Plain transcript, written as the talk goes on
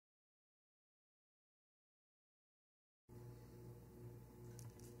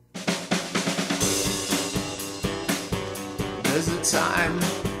There's a time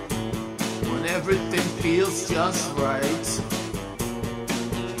when everything feels just right,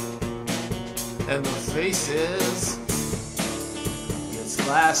 and the faces get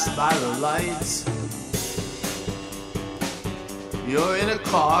splashed by the lights. You're in a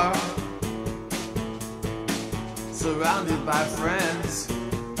car, surrounded by friends,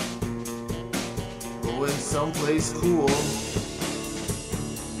 going someplace cool,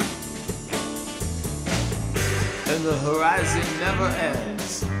 and the horizon never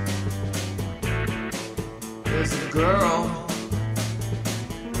ends. There's a girl,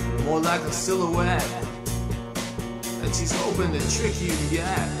 more like a silhouette, and she's hoping to trick you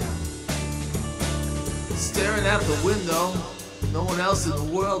yet. Staring out the window, no one else in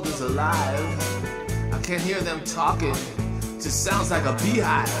the world is alive. I can't hear them talking, just sounds like a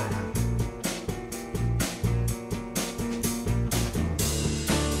beehive.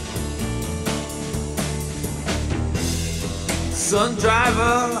 Son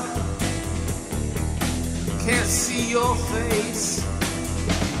driver, can't see your face.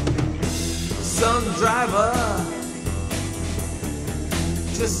 Son driver,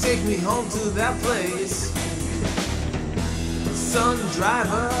 just take me home to that place. Son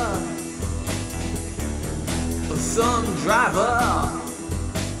driver, son driver,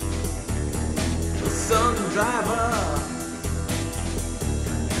 son driver,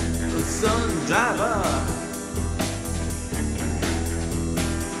 son driver.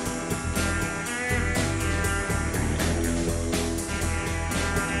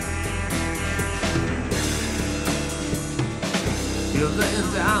 You're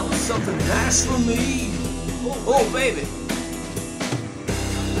laying down something nice for me. Oh baby,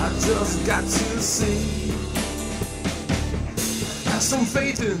 I just got to see. Have some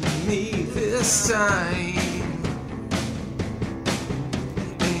faith in me this time.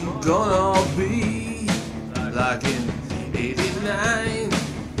 Ain't gonna be like in '89.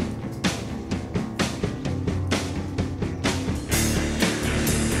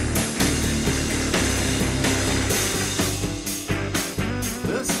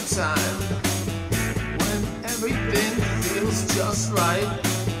 There's a time when everything feels just right,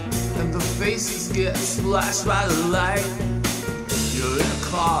 and the faces get splashed by the light. You're in a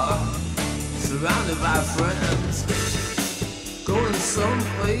car, surrounded by friends, going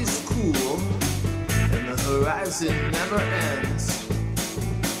someplace cool, and the horizon never ends.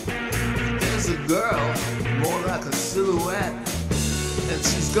 There's a girl, more like a silhouette, and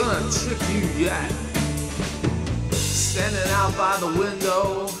she's gonna trick you yet. Standing out by the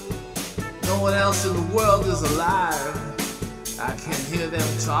window, no one else in the world is alive. I can hear them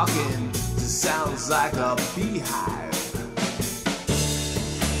talking, just sounds like a beehive.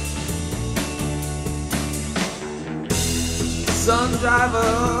 Son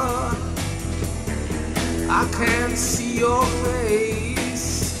driver, I can't see your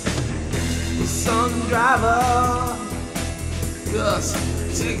face. Son driver, just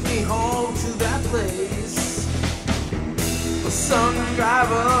take me home to that place. Son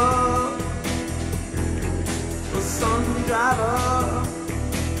driver, son driver,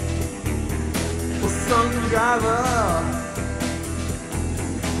 son driver,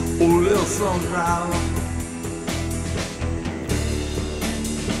 oh little son driver.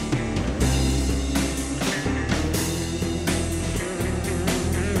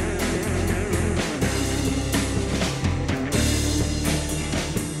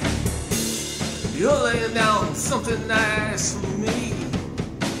 You're laying down something nice for me.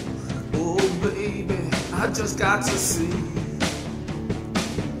 Oh baby, I just got to see.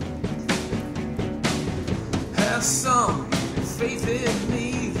 Have some faith in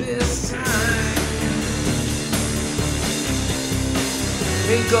me this time.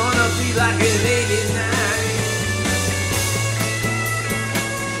 Ain't gonna be like in '89.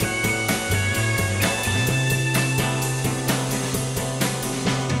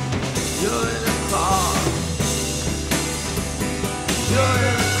 You're in a car, you're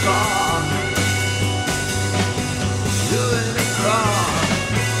in a car, you're in a car.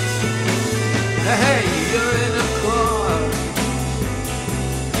 Hey, hey.